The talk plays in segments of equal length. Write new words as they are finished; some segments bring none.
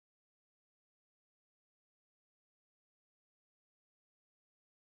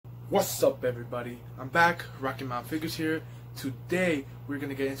What's up, everybody? I'm back, Rocky Mountain Figures here. Today we're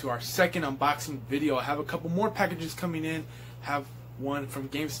gonna get into our second unboxing video. I have a couple more packages coming in. Have one from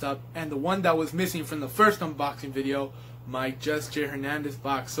Gamestop and the one that was missing from the first unboxing video, my JustJHernandez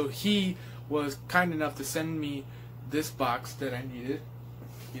box. So he was kind enough to send me this box that I needed.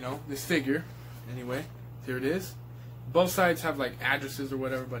 You know, this figure. Anyway, here it is. Both sides have like addresses or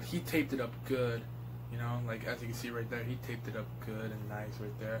whatever, but he taped it up good. You know, like as you can see right there, he taped it up good and nice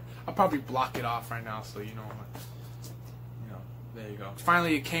right there. I'll probably block it off right now, so you know, there you go.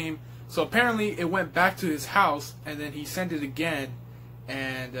 Finally it came. So apparently it went back to his house, and then he sent it again,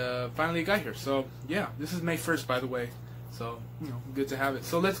 and finally it got here. So yeah, this is May 1st, by the way. So, you know, good to have it.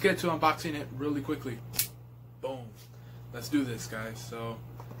 So let's get to unboxing it really quickly. Boom. Let's do this, guys. So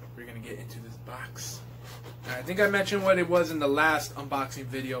we're gonna get into this box. And I think I mentioned what it was in the last unboxing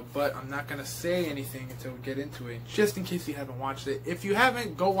video, but I'm not gonna say anything until we get into it, just in case you haven't watched it. If you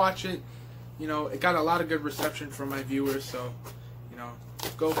haven't, go watch it. You know, it got a lot of good reception from my viewers, so you know,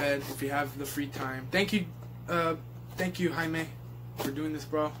 go ahead if you have the free time. Thank you, Jaime, for doing this,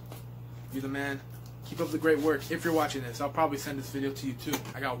 bro. You're the man. Keep up the great work. If you're watching this, I'll probably send this video to you too.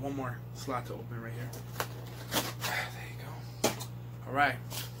 I got one more slot to open right here. There you go. All right.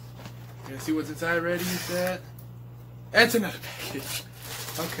 You gonna see what's inside already, you said? It's another package.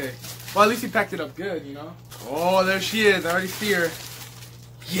 Okay. Well, at least he packed it up good, you know? Oh, there she is. I already see her.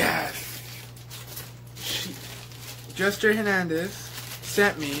 Yes! JustJHernandez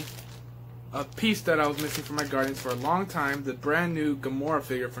sent me a piece that I was missing from my Guardians for a long time. The brand new Gamora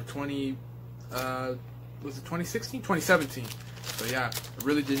figure from was it 2016? 2017. So yeah, I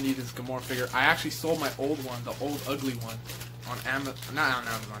really did need this Gamora figure. I actually sold my old one, the old ugly one, on Amazon,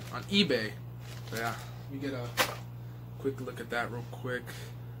 on eBay. So yeah, let me get a quick look at that real quick.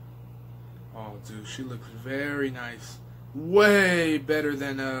 Oh, dude, she looks very nice. Way better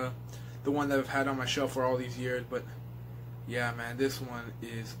than the one that I've had on my shelf for all these years. But yeah, man, this one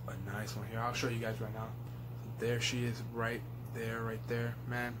is a nice one. Here, I'll show you guys right now. There she is, right there,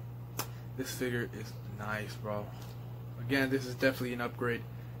 man. This figure is nice, bro. Again, this is definitely an upgrade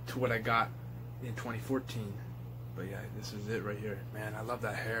to what I got in 2014. But yeah, this is it right here. Man, I love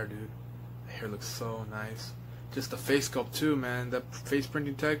that hair, dude. The hair looks so nice. Just the face sculpt too, man. That face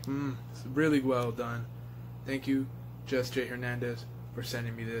printing tech, it's really well done. Thank you, JustJHernandez, for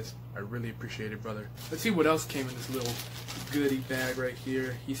sending me this. I really appreciate it, brother. Let's see what else came in this little goodie bag right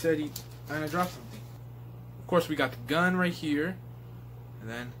here. He said I dropped something. Of course, we got the gun right here. And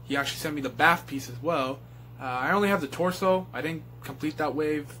then he actually sent me the bath piece as well. I only have the torso. I didn't complete that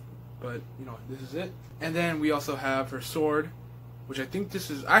wave, but you know, this is it. And then we also have her sword, which I think this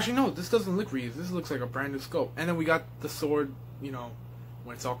is, actually no, this doesn't look reused. This looks like a brand new scope. And then we got the sword, you know,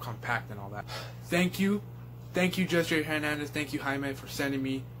 when it's all compact and all that. Thank you JustJHernandez. Thank you, Jaime, for sending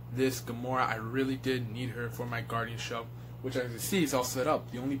me this Gamora. I really did need her for my Guardian shelf, which as you see is all set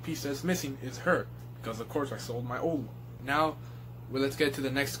up. The only piece that's missing is her, because of course I sold my old one. Now, well, let's get to the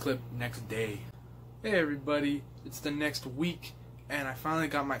next clip next day. Hey everybody, it's the next week, and I finally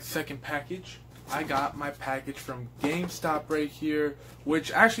got my second package. I got my package from Gamestop right here, which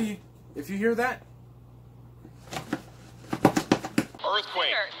actually, if you hear that,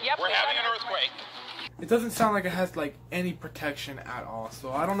 earthquake. Yep, we're having an earthquake. It doesn't sound like it has like any protection at all,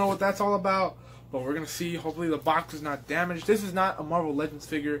 so I don't know what that's all about, but we're gonna see. Hopefully the box is not damaged. This is not a Marvel Legends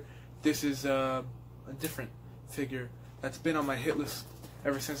figure. This is a different figure that's been on my hit list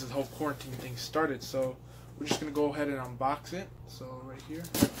ever since this whole quarantine thing started. So we're just gonna go ahead and unbox it. So right here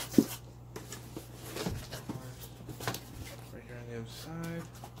on the other side,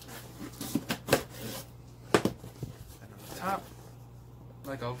 and on the top,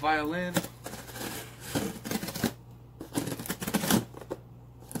 like a violin.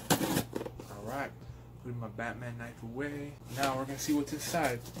 Alright, putting my Batman knife away. Now we're gonna see what's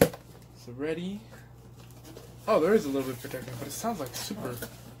inside. So ready? Oh, there is a little bit of protection, but it sounds like super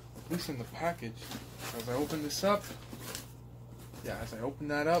loose in the package. As I open this up, yeah, as I open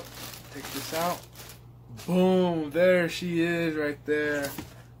that up, take this out, boom, there she is right there.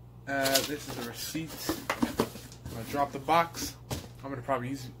 This is a receipt. I'm gonna drop the box. I'm gonna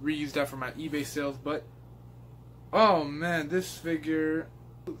probably reuse that for my eBay sales, but oh man, this figure,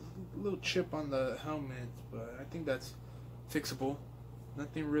 a little chip on the helmet, but I think that's fixable.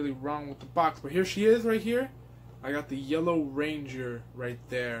 Nothing really wrong with the box, but here she is right here. I got the Yellow Ranger right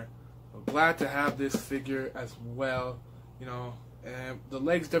there. I'm glad to have this figure as well. You know, and the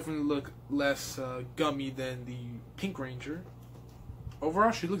legs definitely look less gummy than the Pink Ranger.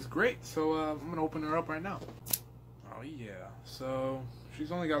 Overall, she looks great. So I'm gonna open her up right now. Oh yeah. So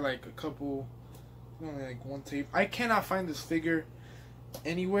she's only got like a couple, only like one tape. I cannot find this figure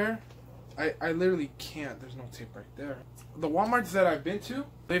anywhere. I literally can't. There's no tape right there. The Walmarts that I've been to,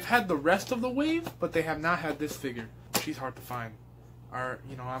 they've had the rest of the wave, but they have not had this figure. She's hard to find.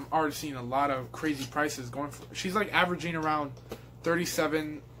 You know, I'm already seeing a lot of crazy prices going for. She's like averaging around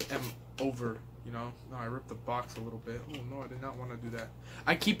 37 and over. You know, no, I ripped the box a little bit. Oh no, I did not want to do that.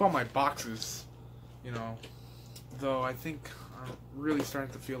 I keep all my boxes, you know, though I think I'm really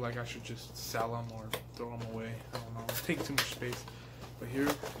starting to feel like I should just sell them or throw them away. I don't know, it's taking too much space. But here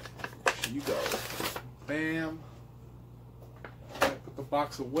you go. Bam. Alright, put the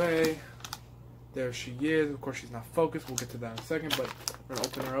box away. There she is. Of course, she's not focused. We'll get to that in a second, but we're gonna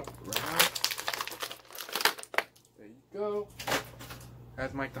open her up right now. There you go.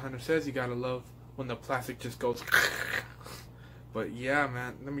 As Mike the Hunter says, you gotta love when the plastic just goes. But yeah,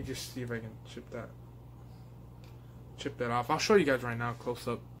 man, let me just see if I can chip that off. I'll show you guys right now, close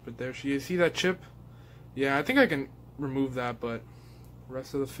up. But there she is. See that chip? Yeah, I think I can remove that, but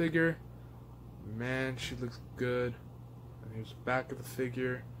rest of the figure, man, she looks good. And here's the back of the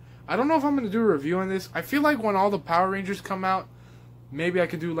figure. I don't know if I'm gonna do a review on this. I feel like when all the Power Rangers come out, maybe I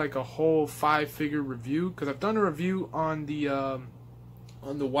could do like a whole 5-figure review, because I've done a review on the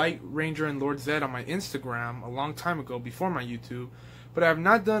White Ranger and Lord Zed on my Instagram a long time ago before my YouTube, but I have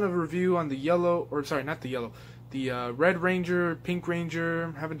not done a review on the yellow, or sorry, not the yellow, the Red Ranger, Pink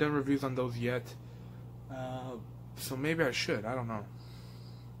Ranger. Haven't done reviews on those yet, so maybe I should. I don't know.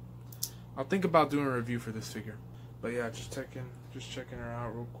 I'll think about doing a review for this figure. But yeah, just checking her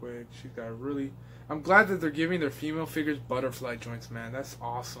out real quick. She's got really. I'm glad that they're giving their female figures butterfly joints, man. That's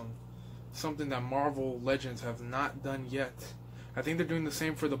awesome. Something that Marvel Legends have not done yet. I think they're doing the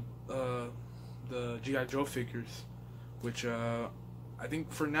same for the G.I. Joe figures, which I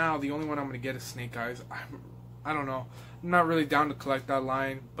think for now the only one I'm gonna get is Snake Eyes. I don't know. I'm not really down to collect that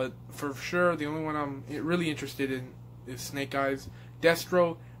line, but for sure the only one I'm really interested in is Snake Eyes.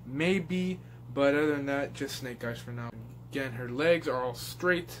 Destro maybe, but other than that, just Snake Eyes for now. Again, her legs are all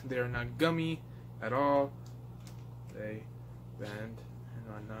straight. They are not gummy at all. They bend and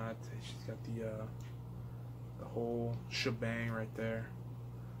whatnot. She's got the whole shebang right there.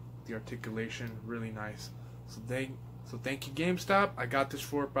 The articulation, really nice. So thank you, GameStop. I got this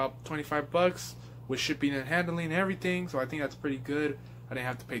for about 25 bucks with shipping and handling and everything. So I think that's pretty good. I didn't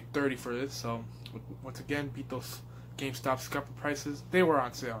have to pay 30 for this. So once again, beat those GameStop scalper prices. They were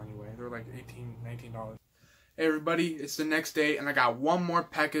on sale anyway. They were like $18, $19. Hey everybody, it's the next day and I got one more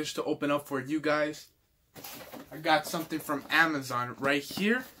package to open up for you guys. I got something from Amazon right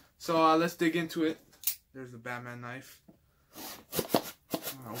here. So let's dig into it. There's the Batman knife.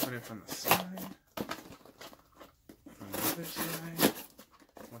 I'm gonna open it from the side. From the other side.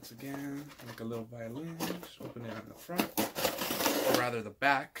 Once again, like a little violin. Just open it on the front. Or rather the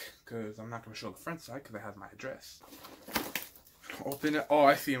back, because I'm not gonna show the front side because I have my address. Open it. Oh,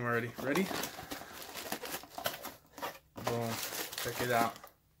 I see him already. Ready? Boom. Check it out.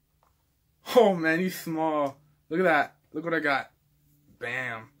 Oh man, he's small. Look at that. Look what I got.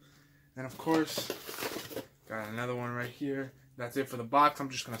 Bam. And of course, got another one right here. That's it for the box. I'm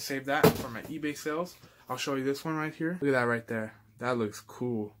just going to save that for my eBay sales. I'll show you this one right here. Look at that right there. That looks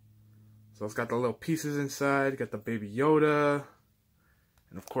cool. So it's got the little pieces inside. Got the Baby Yoda.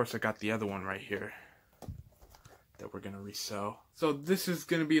 And of course, I got the other one right here that we're going to resell. So this is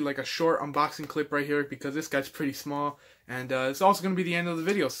going to be like a short unboxing clip right here because this guy's pretty small. And it's also going to be the end of the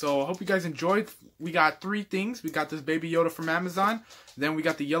video. So I hope you guys enjoyed. We got 3 things. We got this Baby Yoda from Amazon. Then we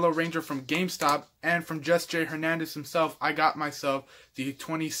got the Yellow Ranger from GameStop. And from JustJHernandez himself, I got myself the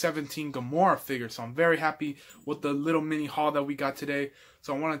 2017 Gamora figure. So I'm very happy with the little mini haul that we got today.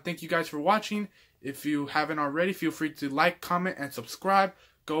 So I want to thank you guys for watching. If you haven't already, feel free to like, comment, and subscribe.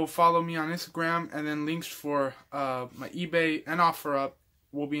 Go follow me on Instagram, and then links for my eBay and OfferUp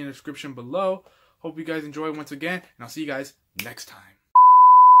will be in the description below. Hope you guys enjoy once again, and I'll see you guys next time.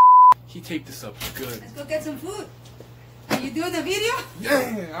 He taped this up good. Let's go get some food. Are you doing a video?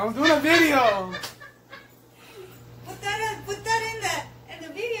 Yeah, I was doing a video. Put that in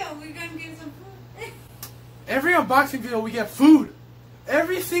the video. We're gonna get some food. Every unboxing video we get food.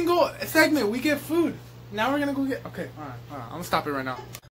 Every single segment we get food. Now we're gonna go get. Okay, all right. I'm gonna stop it right now.